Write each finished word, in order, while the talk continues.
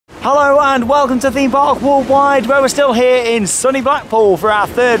Hello and welcome to Theme Park Worldwide, where we're still here in sunny Blackpool for our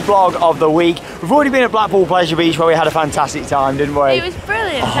third vlog of the week. We've already been at Blackpool Pleasure Beach where we had a fantastic time, didn't we? It was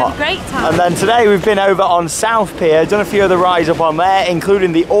brilliant, we had a great time. And then today we've been over on South Pier, done a few of the rides up on there,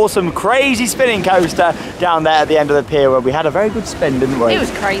 including the awesome crazy spinning coaster down there at the end of the pier where we had a very good spin, didn't we? It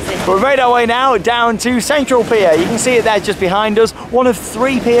was crazy. But we've made our way now down to Central Pier. You can see it there just behind us. One of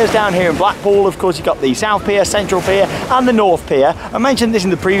three piers down here in Blackpool. Of course, you've got the South Pier, Central Pier and the North Pier. I mentioned this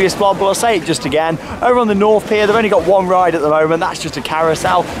in the previous vlog, but I'll say it just again. Over on the North Pier, they've only got one ride at the moment. That's just a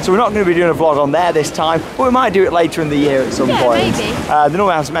carousel. So we're not going to be doing a vlog on there this time, but we might do it later in the year at some point. Maybe. They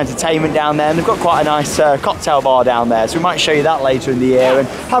normally have some entertainment down there, and they've got quite a nice cocktail bar down there. So we might show you that later in the year and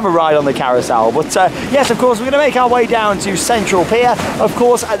have a ride on the carousel. But yes, of course, we're going to make our way down to Central Pier. Of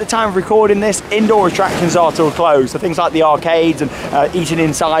course, at the time of recording this, indoor attractions are still closed. So things like the arcades and eating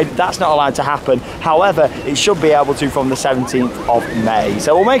inside, that's not allowed to happen. However, it should be able to from the 17th of May.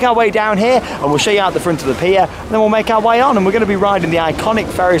 So we'll make our way down here and we'll show you out the front of the pier, and then we'll make our way on, and we're going to be riding the iconic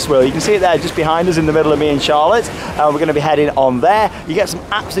Ferris wheel. You can see it there just behind us in the middle of me and Charlotte. We're going to be heading on there. You get some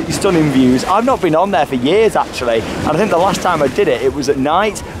absolutely stunning views. I've not been on there for years actually, and I think the last time I did it, it was at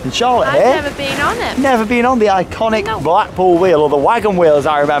night. And Charlotte I've never been on it. Never been on the iconic Blackpool wheel, or the wagon wheel as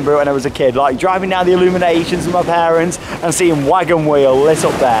I remember it when I was a kid, like driving down the illuminations with my parents and seeing wagon wheel lit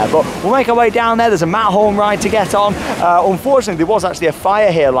up there. But we'll make our way down there. There's a Matterhorn ride to get on. Unfortunately, there was actually a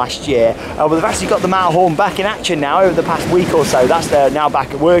fire here last year, but they've actually got the Matterhorn back in action now over the past week or so. That's now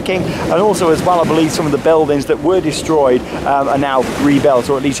back at working, and also as well, I believe some of the buildings that were destroyed are now rebuilt,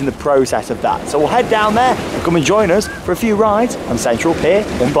 or at least in the process of that. So we'll head down there and come and join us for a few rides on Central Pier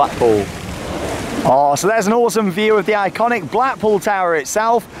in Blackpool. Oh, so there's an awesome view of the iconic Blackpool Tower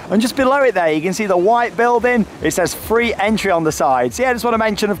itself, and just below it there you can see the white building. It says free entry on the side. So yeah, I just want to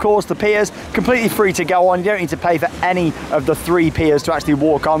mention, of course, the piers completely free to go on. You don't need to pay for any of the three piers to actually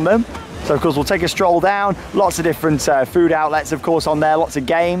walk on them. So of course we'll take a stroll down, lots of different food outlets of course on there, lots of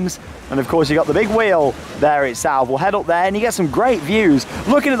games, and of course you've got the big wheel there itself. We'll head up there and you get some great views.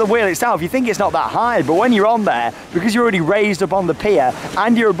 Looking at the wheel itself, you think it's not that high, but when you're on there, because you're already raised up on the pier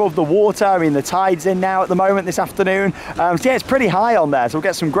and you're above the water, I mean the tide's in now at the moment this afternoon, so yeah, it's pretty high on there. So we'll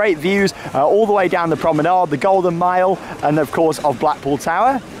get some great views all the way down the promenade, the Golden Mile, and of course of Blackpool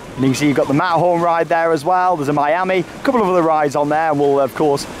Tower. And you can see you've got the Matterhorn ride there as well. There's a Miami, a couple of other rides on there, and we'll of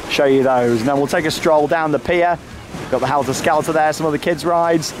course show you those. And then we'll take a stroll down the pier. Got the Helter Skelter there, some other kids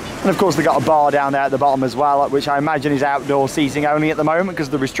rides, and of course they've got a bar down there at the bottom as well, which I imagine is outdoor seating only at the moment because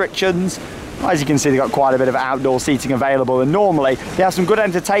of the restrictions. As you can see, they've got quite a bit of outdoor seating available, and normally they have some good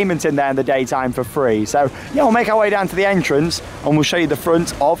entertainment in there in the daytime for free. So yeah, we'll make our way down to the entrance and we'll show you the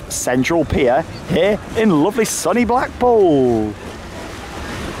front of Central Pier here in lovely sunny Blackpool.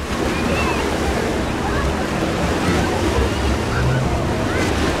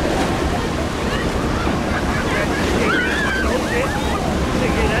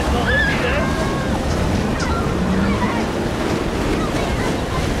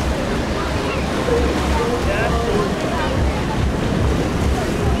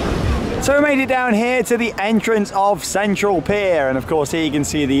 So we made it down here to the entrance of Central Pier, and of course here you can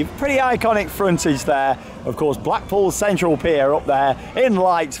see the pretty iconic frontage there. Of course Blackpool Central Pier up there in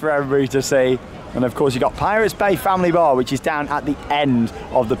lights for everybody to see. And of course you've got Pirates Bay Family Bar, which is down at the end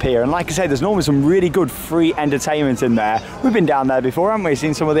of the pier. And like I say, there's normally some really good free entertainment in there. We've been down there before, haven't we?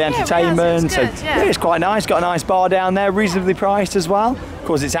 Seen some of the entertainment. Yeah, it's quite nice. Got a nice bar down there, reasonably priced as well. Of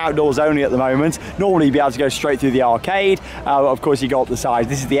course, it's outdoors only at the moment. Normally you'd be able to go straight through the arcade. Of course, you go up the side.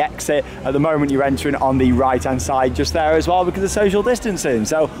 This is the exit. At the moment, you're entering on the right-hand side just there as well because of social distancing.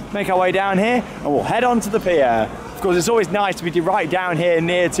 So make our way down here and we'll head on to the pier. Of course, it's always nice to be right down here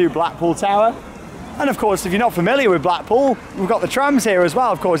near to Blackpool Tower. And of course, if you're not familiar with Blackpool, we've got the trams here as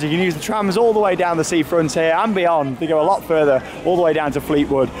well. Of course, you can use the trams all the way down the seafront here and beyond. They go a lot further, all the way down to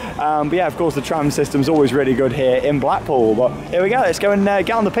Fleetwood. But yeah, of course, the tram system's always really good here in Blackpool. But here we go, let's go and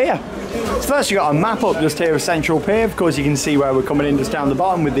get on the pier. So first, you've got a map up just here of Central Pier. Of course, you can see where we're coming in just down the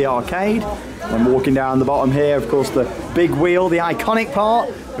bottom with the arcade. And walking down the bottom here, of course, the big wheel, the iconic part.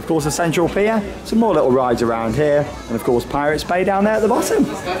 Of course, the Central Pier. Some more little rides around here. And of course, Pirates Bay down there at the bottom.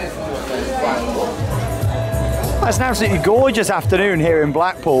 It's an absolutely gorgeous afternoon here in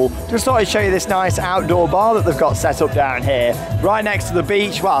Blackpool. Just thought I'd show you this nice outdoor bar that they've got set up down here, right next to the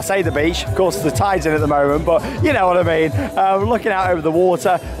beach. Well, I say the beach, of course the tide's in at the moment, but you know what I mean. Looking out over the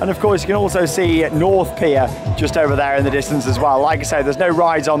water, and of course you can also see North Pier just over there in the distance as well. Like I say, there's no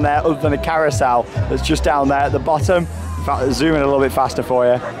rides on there other than a carousel that's just down there at the bottom. In fact, zoom in a little bit faster for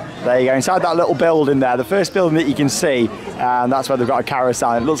you. There you go, inside that little building there, the first building that you can see, and that's where they've got a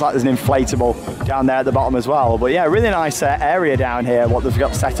carousel. It looks like there's an inflatable down there at the bottom as well. But yeah, really nice area down here, what they've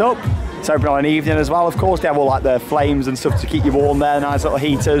got set up. It's open on an evening as well, of course. They have all like the flames and stuff to keep you warm there, nice little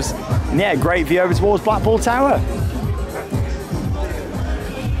heaters. And yeah, great view over towards Blackpool Tower.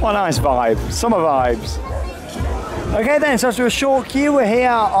 What a nice vibe, summer vibes. Okay then, so after a short queue, we're here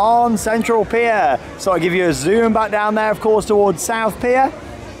on Central Pier. So I'll give you a zoom back down there, of course, towards South Pier.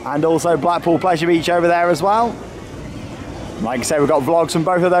 And also Blackpool Pleasure Beach over there as well. Like I say, we've got vlogs from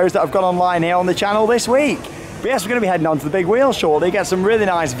both of those that I've got online here on the channel this week. But yes, we're going to be heading on to the big wheel shortly, get some really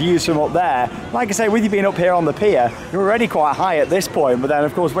nice views from up there. Like I say, with you being up here on the pier, you're already quite high at this point, but then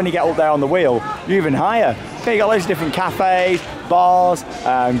of course when you get up there on the wheel, you're even higher. Okay, you got loads of different cafes, bars,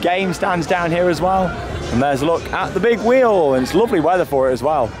 game stands down here as well. And there's a look at the big wheel, and it's lovely weather for it as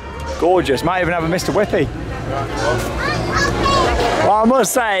well. Gorgeous, might even have a Mr. Whippy. Well, I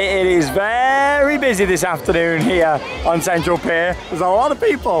must say it is very busy this afternoon here on Central Pier. There's a lot of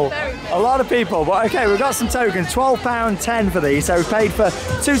people, But okay, we've got some tokens, £12.10 for these. So we paid for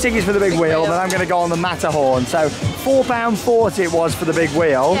 2 tickets for the big wheel, and then I'm going to go on the Matterhorn. So £4.40 it was for the big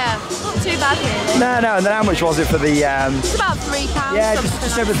wheel. Yeah, not too bad really. No, and then how much was it for the... It's about £3. Yeah,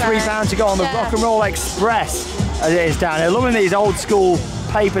 just over £3 to go on the Rock and Roll Express, as it is down here. Loving these old school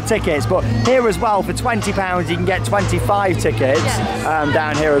paper tickets, but here as well for £20 you can get 25 tickets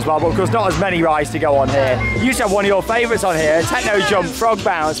down here as well, but of course not as many rides to go on here. You used to have one of your favourites on here, Techno Jump, Frog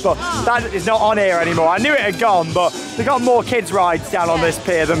Bounce, but that is not on here anymore. I knew it had gone, but they've got more kids rides down on this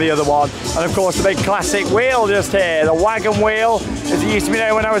pier than the other one. And of course the big classic wheel just here, the wagon wheel, as it used to be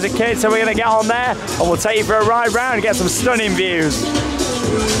known when I was a kid. So we're going to get on there and we'll take you for a ride round and get some stunning views.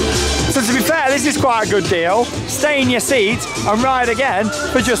 So to be fair, this is quite a good deal. Stay in your seat and ride again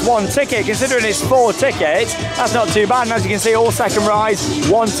for just 1 ticket. Considering it's 4 tickets, that's not too bad. And as you can see, all second rides,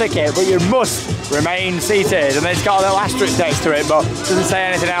 1 ticket, but you must remain seated. And it's got a little asterisk next to it, but doesn't say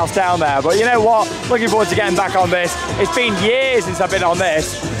anything else down there. But you know what? Looking forward to getting back on this. It's been years since I've been on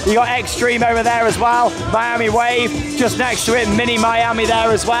this. You got Extreme over there as well, Miami Wave just next to it, Mini Miami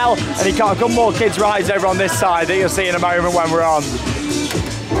there as well. And you've got a couple more kids rides over on this side that you'll see in a moment when we're on.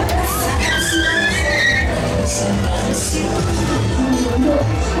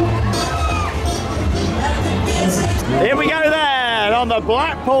 Here we go then, on the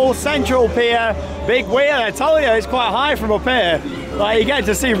Blackpool Central Pier, big wheel. I told you, it's quite high from up here. Like, you get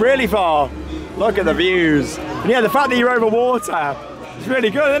to see really far. Look at the views. And yeah, the fact that you're over water, it's really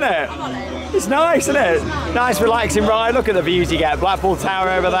good, isn't it? It's nice, isn't it? Nice relaxing ride. Look at the views you get. Blackpool Tower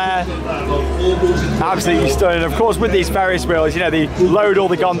over there. Absolutely stunning. Of course, with these Ferris wheels, you know, they load all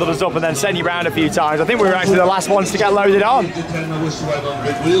the gondolas up and then send you around a few times. I think we were actually the last ones to get loaded on. So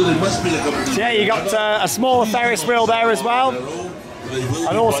yeah, you got a smaller Ferris wheel there as well.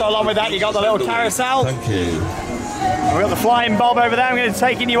 And also along with that, you got the little carousel. Thank you. We've got the Flying Bob over there. I'm going to be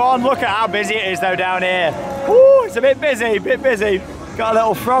taking you on. Look at how busy it is though down here. Ooh, it's a bit busy, Got a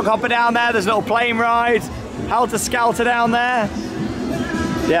little frog hopper down there. There's a little plane ride. Helter Skelter down there.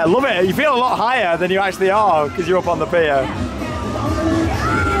 Yeah, love it. You feel a lot higher than you actually are because you're up on the pier.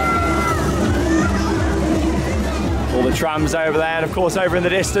 All the trams over there, and of course over in the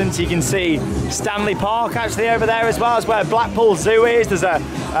distance you can see Stanley Park actually over there as well. As where Blackpool Zoo is. There's a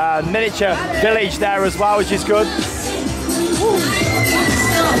miniature village there as well, which is good.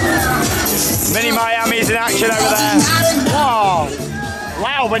 Mini Miami's in action over there. Wow.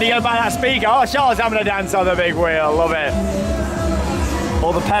 Loud when you go by that speaker. Oh, Charlotte's having a dance on the big wheel. Love it.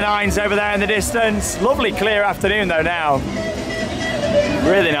 All the Pennines over there in the distance. Lovely clear afternoon though now.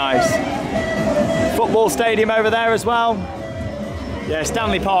 Really nice. Football stadium over there as well. Yeah,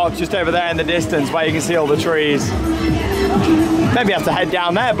 Stanley Park just over there in the distance where you can see all the trees. Maybe have to head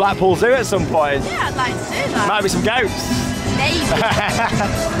down there, Blackpool Zoo at some point. Yeah, I'd like to do that. Might be some goats. Maybe.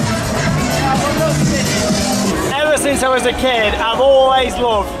 Ever since I was a kid, I've always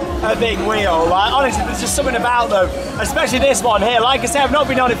loved a big wheel. Like, honestly, there's just something about them, especially this one here. Like I said, I've not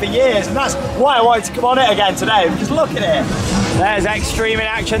been on it for years, and that's why I wanted to come on it again today, because look at it. There's Extreme in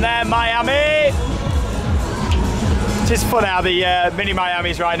action there, Miami. It's just fun how the Mini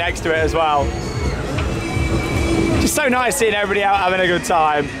Miami's right next to it as well. Just so nice seeing everybody out having a good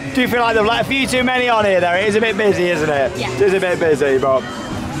time. Do you feel like they've let a few too many on here though? It is a bit busy, isn't it? Yeah. It is a bit busy, but...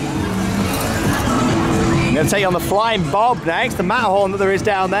 I'm going to take you on the Flying Bob next, the Matterhorn that there is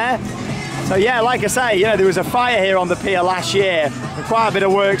down there. So yeah, like I say, you know, there was a fire here on the pier last year, and quite a bit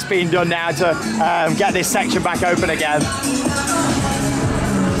of work's been done now to get this section back open again.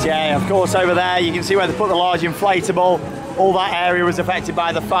 So yeah, of course over there you can see where they put the large inflatable. All that area was affected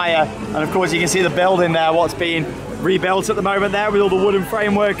by the fire, and of course you can see the building there, what's been rebuilt at the moment there with all the wooden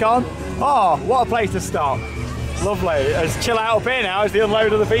framework on. Oh, what a place to stop. Lovely. Let's chill out up here now as they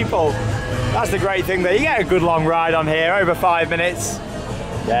unload other people. That's the great thing there. You get a good long ride on here, over 5 minutes.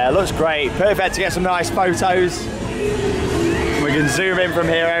 Yeah, it looks great. Perfect to get some nice photos. We can zoom in from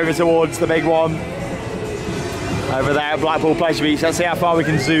here over towards the big one. Over there at Blackpool Pleasure Beach. Let's see how far we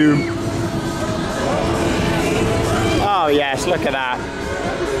can zoom. Oh yes, look at that.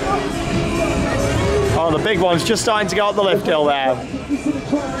 Oh, the big one's just starting to go up the lift hill there.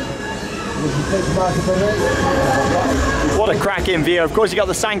 What a cracking view. Of course, you've got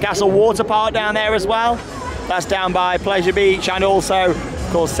the Sandcastle Water Park down there as well. That's down by Pleasure Beach, and also, of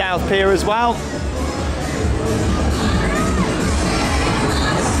course, South Pier as well.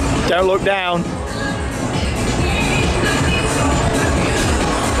 Don't look down.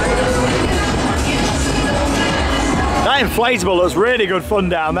 That inflatable looks really good fun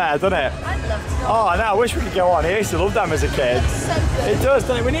down there, doesn't it? I'd love to. Oh, no, I wish we could go on here. I used to love them as a kid. So good. It does,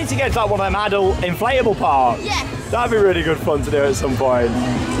 doesn't it? We need to get to like one of them adult inflatable parks. Yes. That'd be really good fun to do at some point.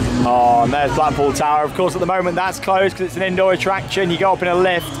 Oh, and there's Blackpool Tower. Of course, at the moment that's closed because it's an indoor attraction. You go up in a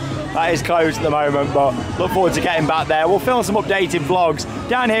lift. That is closed at the moment, but look forward to getting back there. We'll film some updated vlogs.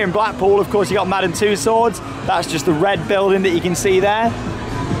 Down here in Blackpool, of course, you got Madame Tussauds. That's just the red building that you can see there.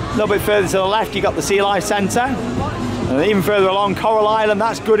 A little bit further to the left, you got the Sea Life Centre. And even further along, Coral Island,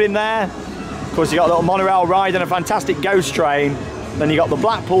 that's good in there. Of course, you got a little monorail ride and a fantastic ghost train. Then you got the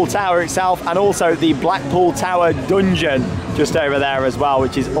Blackpool Tower itself and also the Blackpool Tower Dungeon just over there as well,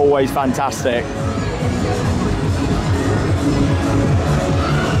 which is always fantastic.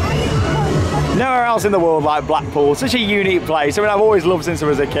 Nowhere else in the world like Blackpool. Such a unique place. I mean, I've always loved since I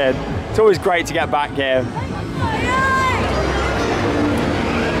was a kid. It's always great to get back here.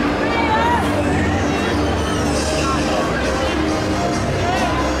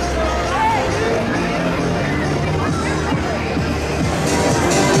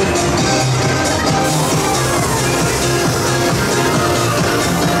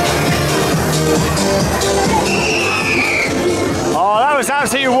 It's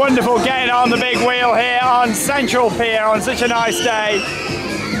absolutely wonderful getting on the big wheel here on Central Pier on such a nice day.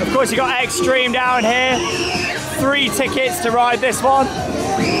 Of course, you've got Extreme down here. 3 tickets to ride this one.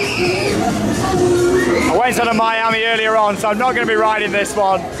 I went on to Miami earlier on, so I'm not going to be riding this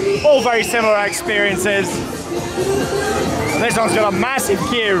one. All very similar experiences. And this one's got a massive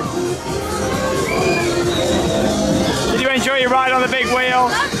queue. Did you enjoy your ride on the big wheel?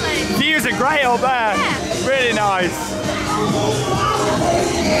 Lovely. Views are great up there. Yeah. Really nice.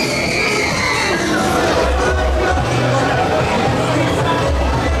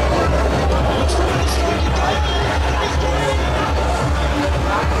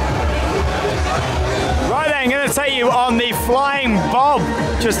 Right then, I'm going to take you on the Flying Bob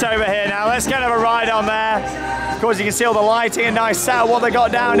just over here now. Let's get have a ride on there. Of course, you can see all the lighting and nice set of what they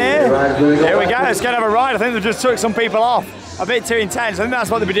got down here. Here we go, let's get have a ride. I think they just took some people off. A bit too intense. I think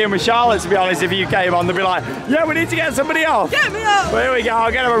that's what they'd be doing with Charlotte, to be honest. If you came on, they'd be like, yeah, we need to get somebody off. Get me up. But here we go,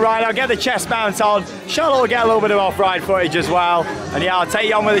 I'll get her a ride, I'll get the chest mount on. Charlotte will get a little bit of off-ride footage as well. And yeah, I'll take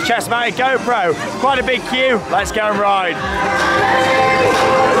you on with the chest mounted GoPro. Quite a big queue, let's go and ride.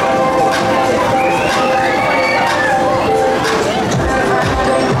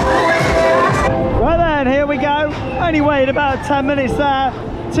 Right then, here we go. Only waited about 10 minutes there.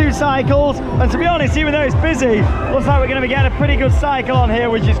 2 cycles, and to be honest, even though it's busy, looks like we're going to be getting a pretty good cycle on here,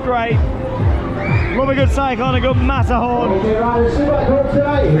 which is great. Love a good cycle on a good Matterhorn. Here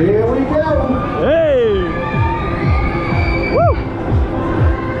we go. Hey! Woo!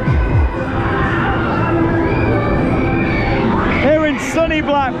 Here in sunny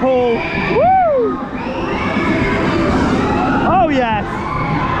Blackpool. Woo! Oh yes!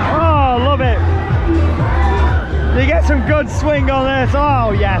 Oh, love it! You get some good swing on this.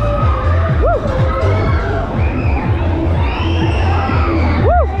 Oh yes. Woo.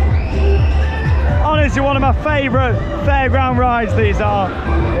 Woo. Honestly, one of my favourite fairground rides these are.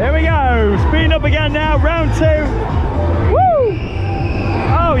 Here we go. Speeding up again now. Round 2. Woo.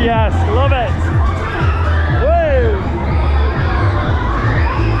 Oh yes. Love it. Woo.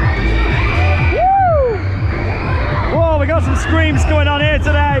 Woo. Whoa, we got some screams going on here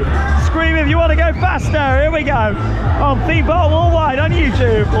today. Scream if you want to go faster. Here we go. On Theme Park Worldwide on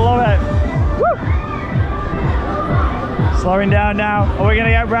YouTube. Love it. Woo. Slowing down now. Are we going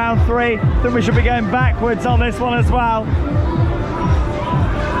to get round 3? I think we should be going backwards on this one as well.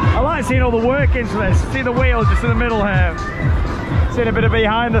 I like seeing all the workings for this. See the wheels just in the middle here. Seeing a bit of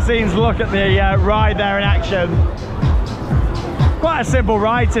behind the scenes look at the ride there in action. Quite a simple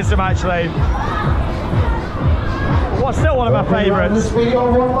ride system actually. What's still one of my favourites. Woo!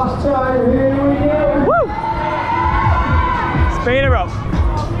 speed her up.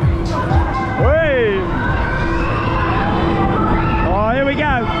 Whee! Oh, here we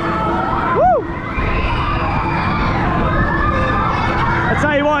go. Woo! I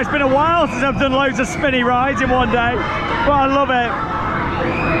tell you what, it's been a while since I've done loads of spinny rides in one day, but I love it.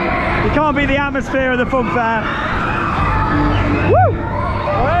 You can't beat the atmosphere of the fun fair. Woo!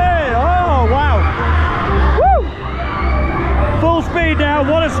 Hey! Oh, wow! Woo! Full speed now,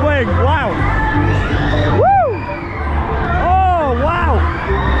 what a swing! Wow! Woo! Oh, wow!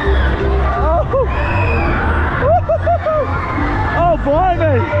 Oh,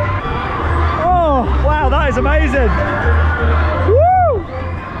 blimey! Oh, wow, that is amazing! Woo!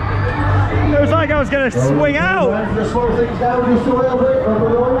 It was like I was going to swing out.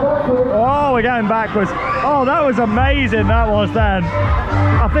 Oh, we're going backwards. Oh, that was amazing, that was then.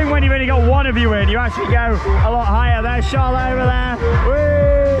 I think when you've only got one of you in, you actually go a lot higher. There's Charlotte over there.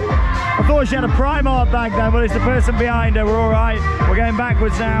 Whee! I thought she had a Primark bag then, but it's the person behind her. We're all right. We're going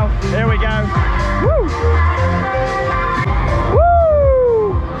backwards now. Here we go. Woo! Woo!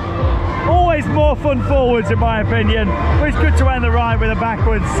 Always more fun forwards, in my opinion. But it's good to end the ride with a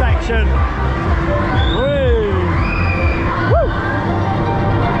backwards section. Whee! Woo!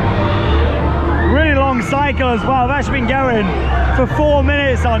 Really long cycle as well. I've actually been going for 4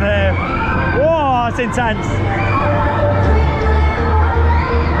 minutes on here. Whoa, that's intense.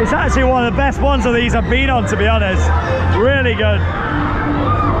 It's actually one of the best ones of these I've been on, to be honest. Really good.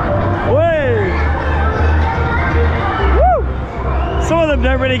 Whee! Woo! Some of them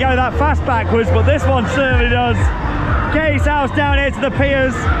don't really go that fast backwards, but this one certainly does. Case house down here to the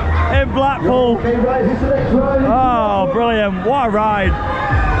piers in Blackpool. Oh, brilliant. What a ride.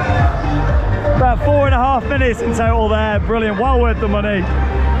 About 4.5 minutes in total there. Brilliant. Well worth the money.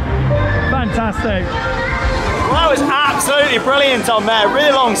 Fantastic. Well, that was absolutely brilliant on there.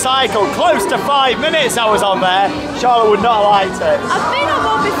 Really long cycle, close to 5 minutes I was on there. Charlotte would not have liked it. I've been on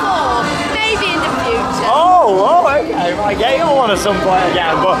one before, maybe in the future. Oh, okay. Might get you on one at some point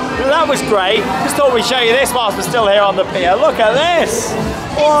again. But that was great. Just thought we'd show you this whilst we're still here on the pier. Look at this.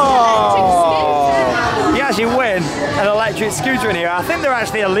 Whoa. You actually win an electric scooter in here. I think they're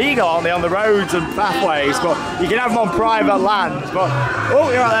actually illegal, aren't they, on the roads and pathways, but you can have them on private land. But oh,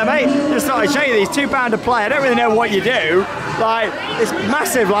 you're right there, mate. Just thought I'd show you these. £2 a play. I don't really know what you do. Like, it's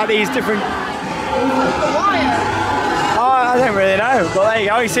massive, like these different. Oh, I don't really know, but there you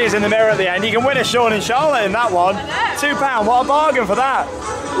go. You see it's in the mirror at the end. You can win a Sean and Charlotte in that one. £2. What a bargain for that.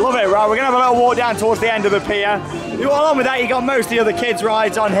 Love it. Right, we're gonna have a little walk down towards the end of the pier. Along with that, you got most of the other kids'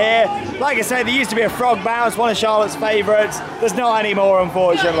 rides on here. Like I said, there used to be a frog bounce, one of Charlotte's favourites. There's not anymore,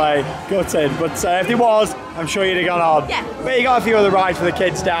 unfortunately. Gutted. But if there was, I'm sure you'd have gone on. Yeah. But you got a few other rides for the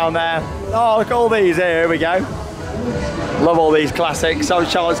kids down there. Oh, look at all these here. Here we go. Love all these classics. So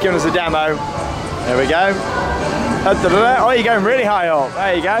Charlotte's giving us a demo. There we go. Oh, you're going really high up.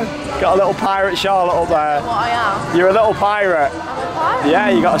 There you go. Got a little pirate Charlotte up there. What I am? You're a little pirate. I'm a pirate? Yeah,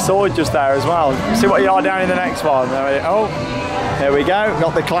 you got a sword just there as well. See what you are down in the next one. Oh, there we go.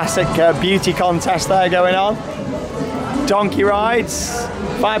 Got the classic beauty contest there going on. Donkey rides.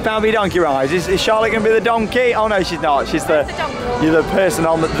 £5 be donkey rides. Is Charlotte going to be the donkey? Oh no, she's not. She's the you're the person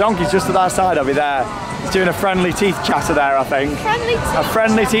on the donkey's just at that side of you there. He's doing a friendly teeth chatter there, I think. Friendly teeth. A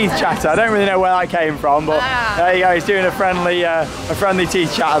friendly teeth chatter. I don't really know where that came from, but there you go. He's doing a friendly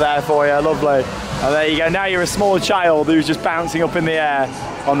teeth chatter there for you. Lovely. And there you go. Now you're a small child who's just bouncing up in the air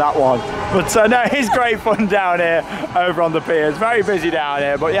on that one. But no, it's great fun down here over on the pier. It's very busy down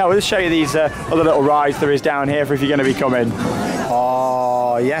here. But yeah, we'll just show you these other little rides there is down here for if you're going to be coming.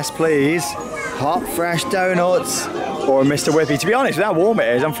 Oh, yes, please. Hot, fresh donuts. Or a Mr. Whippy. To be honest, with how warm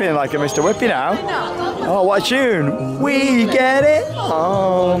it is, I'm feeling like a Mr. Whippy now. Oh, what a tune. We get it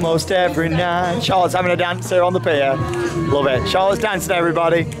almost every night. Charlotte's having a dance here on the pier. Love it. Charlotte's dancing,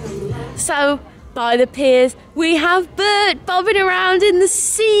 everybody. So, by the piers, we have Bert bobbing around in the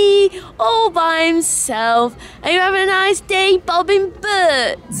sea all by himself. Are you having a nice day, Bobbing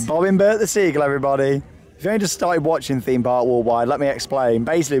Bert? Bobbing Bert the Seagull, everybody. If you only just started watching Theme Park Worldwide, let me explain.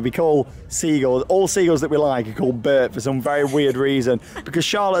 Basically, we call seagulls, all seagulls that we like are called Bert for some very weird reason. Because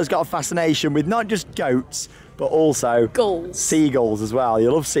Charlotte has got a fascination with not just goats, but also seagulls as well.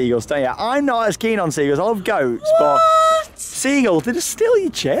 You love seagulls, don't you? I'm not as keen on seagulls. I love goats, but seagulls, did it steal your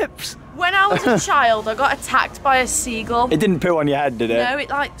chips? When I was a child, I got attacked by a seagull. It didn't poo on your head, did it? No,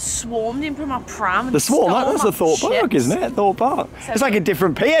 it like swarmed in from my pram. The swarm? That's the Thorpe Park, isn't it? Thorpe Park. So it's like a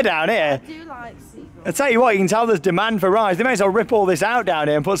different pier down here. I do like seagulls. I tell you what, you can tell there's demand for rides. They may as well rip all this out down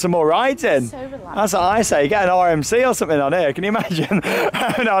here and put some more rides in. So relaxed. That's what I say. Get an RMC or something on here. Can you imagine?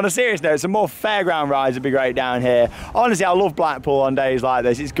 No, on a serious note, some more fairground rides would be great down here. Honestly, I love Blackpool on days like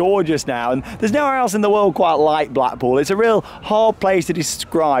this. It's gorgeous now, and there's nowhere else in the world quite like Blackpool. It's a real hard place to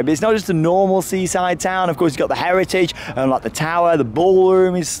describe. It's not just a normal seaside town. Of course, you've got the heritage, and like the tower, the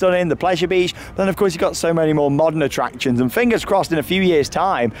ballroom is stunning, the pleasure beach. But then, of course, you've got so many more modern attractions. And fingers crossed, in a few years'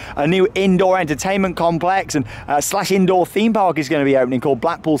 time, a new indoor entertainment complex and slash indoor theme park is going to be opening called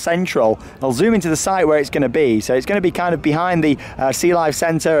Blackpool Central. I'll zoom into the site where it's going to be. So it's going to be kind of behind the Sea Life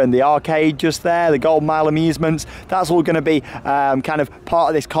Centre and the arcade just there, the Golden Mile Amusements. That's all going to be kind of part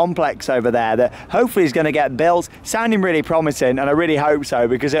of this complex over there that hopefully is going to get built. Sounding really promising, and I really hope so,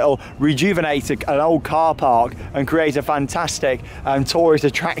 because it'll rejuvenate an old car park and create a fantastic tourist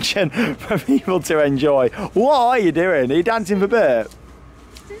attraction for people to enjoy. What are you doing? Are you dancing for Bert?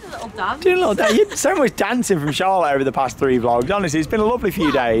 Doing a little dance. Doing a little dance. You're so much dancing from Charlotte over the past 3 vlogs. Honestly, it's been a lovely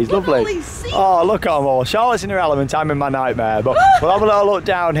few days. Lovely. Oh, look at them all. Charlotte's in her element. I'm in my nightmare. But we'll have a little look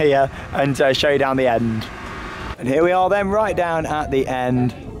down here and show you down the end. And here we are then, right down at the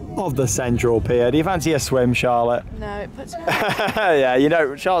end of the Central Pier. Do you fancy a swim, Charlotte? No, it puts me Yeah, you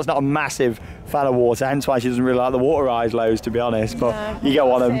know, Charlotte's not a massive fan of water, hence why she doesn't really like the water rides loads, to be honest. But no, you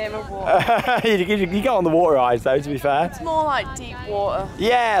go on them. You go on the water rides though, to be fair. It's more like deep water.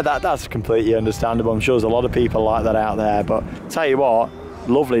 Yeah, that's completely understandable. I'm sure there's a lot of people like that out there. But tell you what,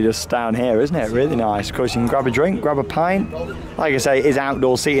 lovely just down here, isn't it? Really nice. Of course, you can grab a drink, grab a pint. Like I say, it is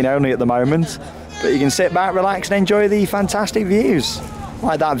outdoor seating only at the moment. But you can sit back, relax and enjoy the fantastic views.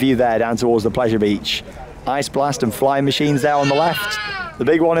 Like that view there down towards the pleasure beach. Ice blast and flying machines there on the left. The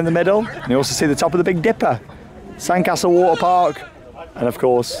big one in the middle. And you also see the top of the Big Dipper. Sandcastle Water Park. And of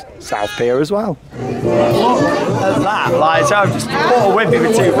course, South Pier as well. Look at that. Like, so I've just bought a whippy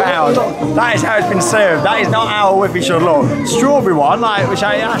for £2. That is how it's been served. That is not how a whippy should look. Strawberry one, like, which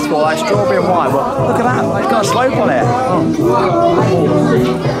I asked for, like strawberry and wine. But look at that. Like, it's got a slope on it.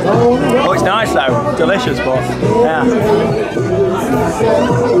 Oh, it's nice though. Delicious, but yeah.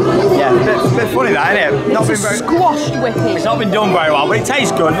 Yeah, a bit funny that, isn't it? Not been very Squashed whippy. It's not been done very well, but it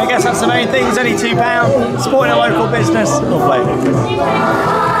tastes good. And I guess that's the main thing. It's only £2. Supporting a local business. Lovely.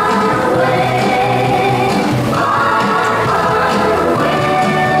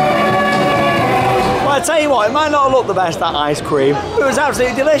 Well, I tell you what, it might not look the best, that ice cream, but it was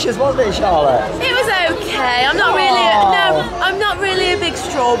absolutely delicious, wasn't it, Charlotte? It was okay. I'm not really a big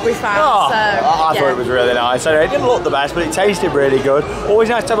strawberry fan. Oh, so I thought it was really nice. Anyway, it didn't look the best, but it tasted really good. Always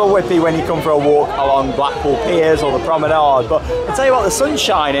nice to have a whippy when you come for a walk along Blackpool Piers or the promenade. But I tell you what, the sun's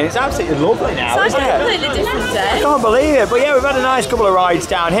shining. It's absolutely lovely now, it's isn't like a it? completely different I day. can't believe it. But yeah, we've had a nice couple of rides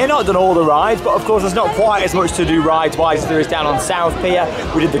down here. Not done all the rides, but of course there's not quite as much to do rides-wise as there is down on South Pier.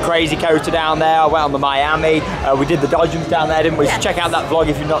 We did the Crazy Coaster down there. I went on the Miami. We did the Dodgems down there, didn't we? Yes. So check out that vlog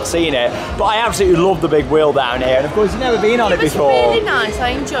if you've not seen it. But I absolutely love the big wheel down here. And of course, you've never been on it before. It was really nice. I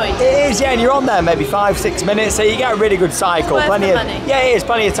enjoyed it. It is, yeah, and you're on there maybe 5-6 minutes, so you get a really good cycle. Worth Plenty the of money. yeah, it is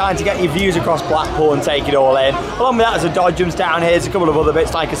plenty of time to get your views across Blackpool and take it all in. Along with that, there's a Dodgems down here. There's a couple of other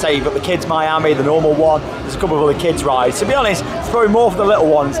bits, like I say, you've got the Kids Miami, the normal one. There's a couple of other kids rides. To be honest, it's probably more for the little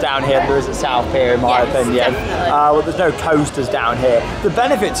ones down here than there is at South Pier, in my opinion. Well, there's no coasters down here. The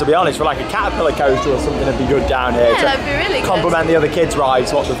benefit, to be honest, for like a Caterpillar coaster or something would be good down here. Yeah, that'd be really good. Complement the other kids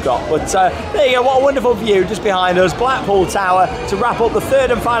rides, what they've got. But there you go, what a wonderful view just behind us, Blackpool Tower, to wrap up the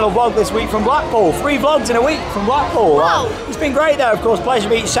third and final vlog this week from Blackpool. 3 vlogs in a week from Blackpool. Wow. It's been great though, of course, Pleasure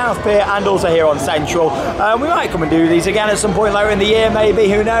Beach, South Pier, and also here on Central. We might come and do these again at some point later in the year, maybe,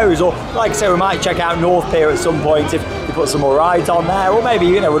 who knows? Or like I say, we might check out North Pier at some point if we put some more rides on there, or maybe,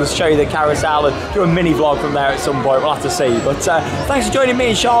 you know, we'll just show you the carousel and do a mini vlog from there at some point. We'll have to see. But thanks for joining me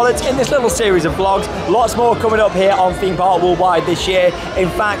and Charlotte in this little series of vlogs. Lots more coming up here on Theme Park Worldwide this year. In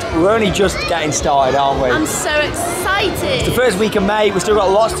fact, we're only just getting started, aren't we? I'm so excited. The first week of May, we've still got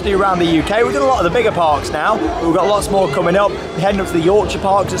lots to do around the UK. We've done a lot of the bigger parks now, but we've got lots more coming up. We're heading up to the Yorkshire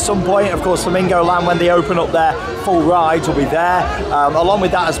parks at some point. Of course, Flamingo Land, when they open up their full rides, will be there. Along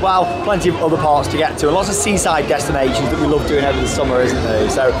with that as well, plenty of other parks to get to, and lots of seaside destinations that we love doing over the summer, isn't there?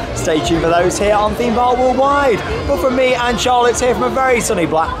 So stay tuned for those here on Theme Park Worldwide. But from me and Charlotte's here from a very sunny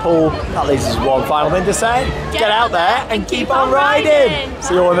Blackpool, that leaves us one final thing to say. Get out there and keep on riding.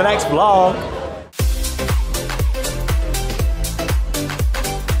 See you all in the next vlog.